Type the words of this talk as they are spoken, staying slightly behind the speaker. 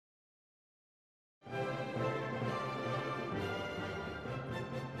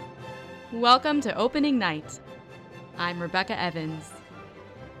Welcome to Opening Night. I'm Rebecca Evans.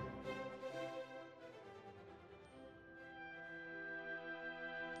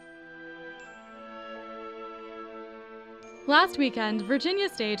 Last weekend, Virginia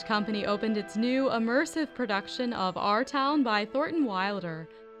Stage Company opened its new immersive production of Our Town by Thornton Wilder.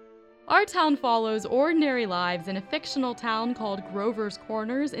 Our Town follows ordinary lives in a fictional town called Grover's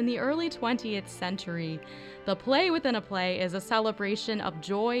Corners in the early 20th century. The play within a play is a celebration of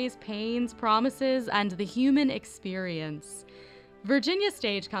joys, pains, promises, and the human experience. Virginia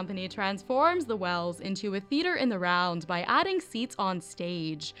Stage Company transforms the Wells into a theater in the round by adding seats on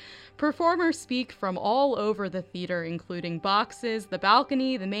stage. Performers speak from all over the theater, including boxes, the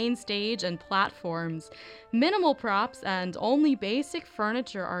balcony, the main stage, and platforms. Minimal props and only basic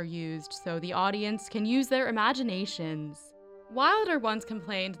furniture are used so the audience can use their imaginations. Wilder once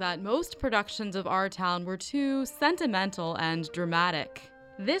complained that most productions of Our Town were too sentimental and dramatic.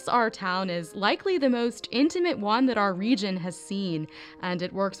 This Our Town is likely the most intimate one that our region has seen, and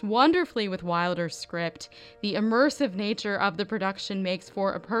it works wonderfully with Wilder's script. The immersive nature of the production makes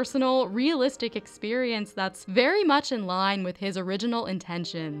for a personal, realistic experience that's very much in line with his original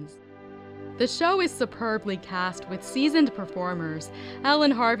intentions. The show is superbly cast with seasoned performers. Ellen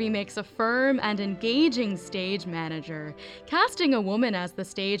Harvey makes a firm and engaging stage manager. Casting a woman as the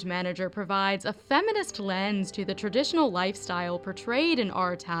stage manager provides a feminist lens to the traditional lifestyle portrayed in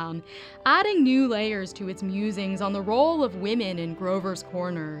Our Town, adding new layers to its musings on the role of women in Grover's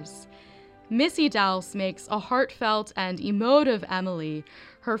Corners. Missy Dowse makes a heartfelt and emotive Emily.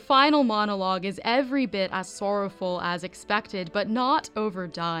 Her final monologue is every bit as sorrowful as expected, but not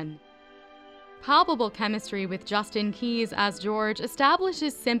overdone. Palpable chemistry with Justin Keyes as George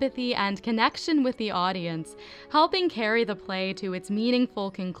establishes sympathy and connection with the audience, helping carry the play to its meaningful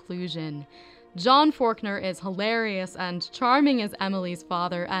conclusion. John Faulkner is hilarious and charming as Emily's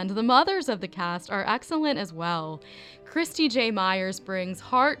father, and the mothers of the cast are excellent as well. Christy J. Myers brings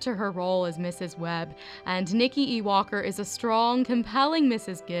heart to her role as Mrs. Webb, and Nikki E. Walker is a strong, compelling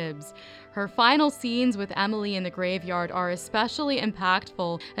Mrs. Gibbs. Her final scenes with Emily in the graveyard are especially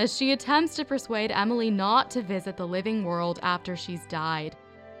impactful as she attempts to persuade Emily not to visit the living world after she's died.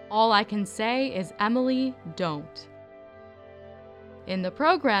 All I can say is, Emily, don't. In the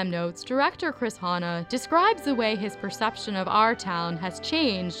program notes, director Chris Hanna describes the way his perception of Our Town has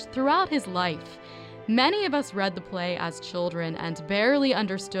changed throughout his life. Many of us read the play as children and barely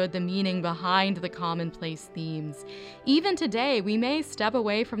understood the meaning behind the commonplace themes. Even today, we may step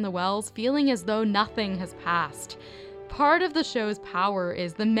away from the Wells feeling as though nothing has passed. Part of the show's power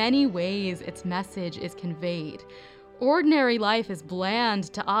is the many ways its message is conveyed. Ordinary life is bland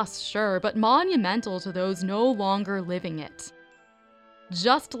to us, sure, but monumental to those no longer living it.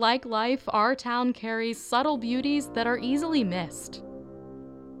 Just like life, Our Town carries subtle beauties that are easily missed.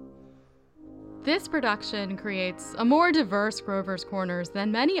 This production creates a more diverse Grover's Corners than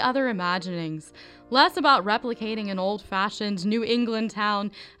many other imaginings, less about replicating an old-fashioned New England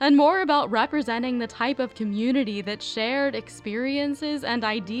town, and more about representing the type of community that shared experiences and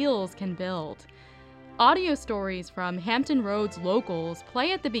ideals can build. Audio stories from Hampton Roads locals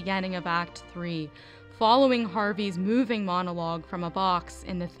play at the beginning of Act 3, following Harvey's moving monologue from a box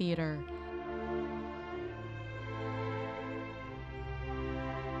in the theater.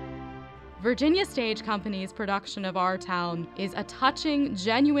 Virginia Stage Company's production of Our Town is a touching,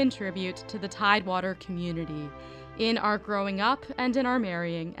 genuine tribute to the Tidewater community, in our growing up and in our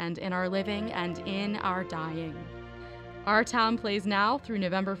marrying and in our living and in our dying. Our Town plays now through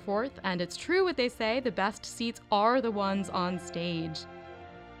November 4th, and it's true what they say, the best seats are the ones on stage.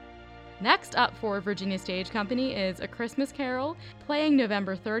 Next up for Virginia Stage Company is A Christmas Carol, playing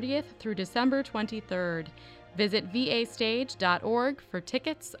November 30th through December 23rd. Visit vastage.org for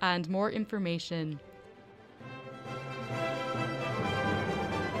tickets and more information.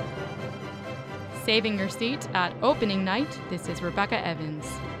 Saving your seat at opening night, this is Rebecca Evans.